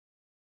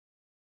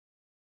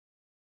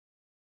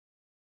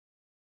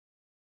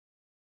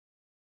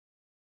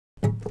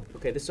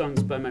Okay, this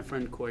song's by my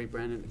friend Cory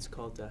Branan. It's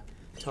called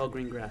Tall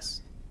Green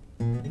Grass.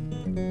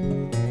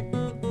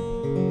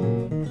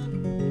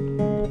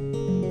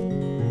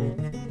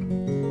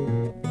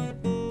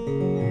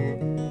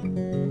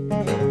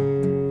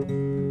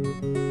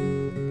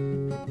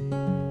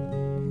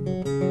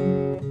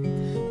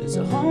 There's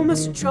a whole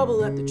mess of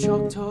trouble at the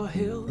Choctaw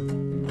Hill.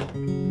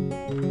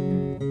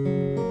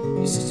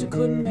 Your sister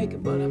couldn't make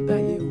it, but I bet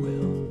you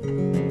will.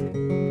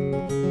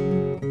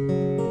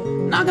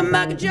 Knocking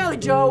back a jelly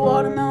jar,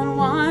 watermelon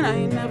wine. I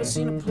ain't never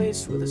seen a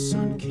place where the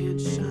sun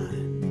can't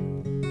shine.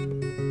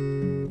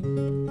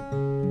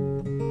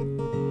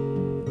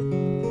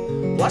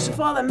 Wash off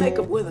all that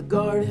makeup with a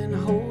garden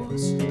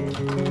hose.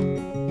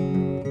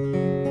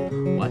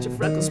 Watch your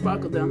freckles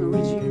sparkle down the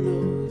ridge of your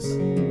nose.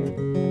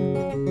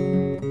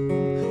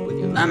 With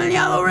your lemon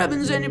yellow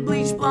ribbons and your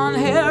bleached blonde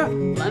hair,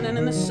 blending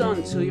in the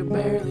sun till you're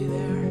barely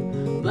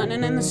there.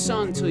 Blending in the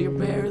sun till you're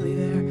barely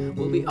there.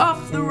 We'll be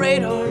off the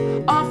radar,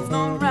 off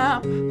the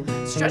map,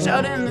 stretch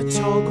out in the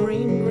tall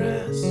green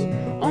grass.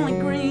 Only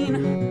green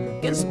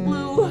against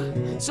blue,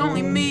 it's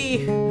only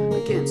me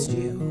against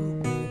you.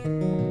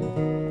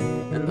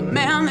 And the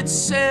man that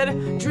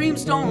said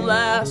dreams don't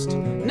last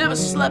never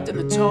slept in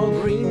the tall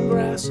green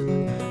grass.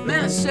 And the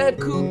man that said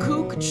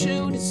cuckoo could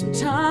chew did some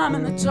time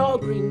in the tall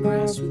green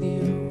grass with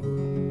you.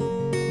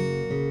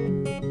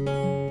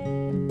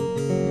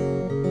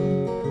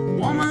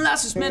 Warm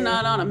molasses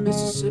midnight on a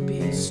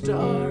Mississippi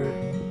star.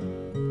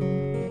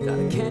 Got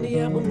a candy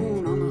apple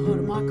moon on the hood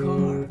of my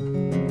car.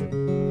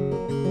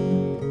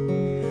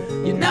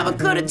 You never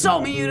could have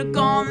told me you'd have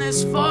gone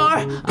this far.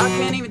 I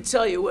can't even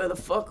tell you where the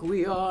fuck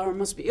we are.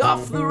 Must be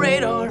off the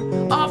radar,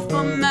 off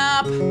the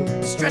map,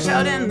 stretch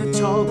out in the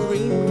tall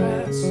green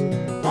grass.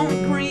 Only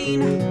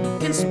green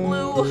against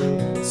blue,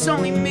 it's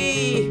only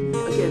me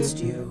against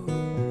you.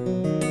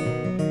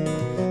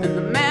 And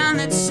the man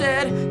that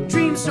said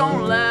dreams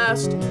don't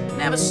last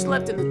never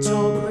slept in the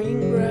tall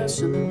green grass.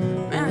 And the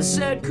man that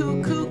said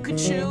cuckoo could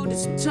chew did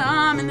some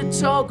time in the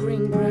tall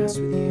green grass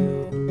with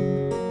you.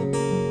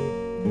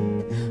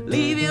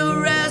 Leave your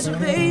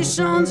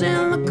reservations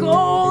in the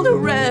cold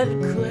red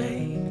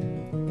clay,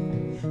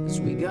 'cause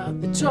we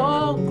got the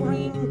tall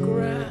green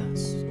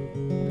grass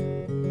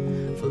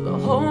for the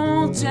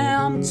whole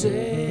damn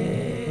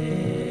day.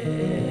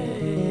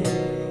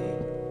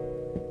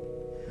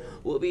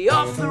 We'll be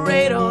off the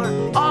radar,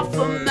 off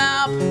the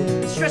map,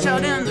 stretch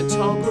out in the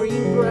tall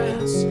green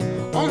grass.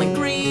 Only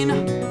green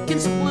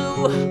against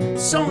blue,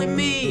 it's only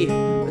me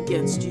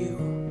against you.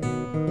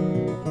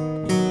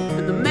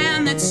 And the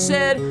man that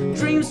said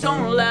dreams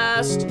don't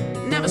last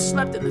never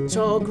slept in the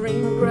tall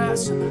green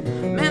grass. And the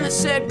man that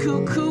said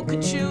cuckoo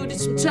could chew did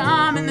some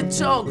time in the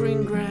tall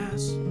green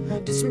grass.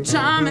 Did some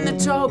time in the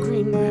tall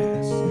green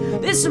grass.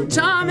 Did some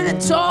time in the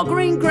tall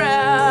green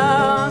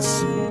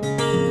grass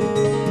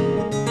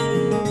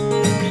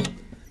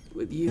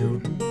with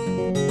you.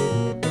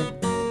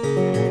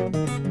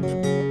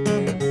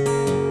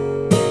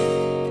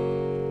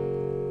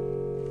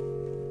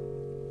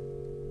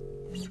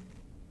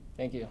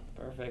 Thank you.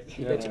 Perfect.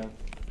 You betcha.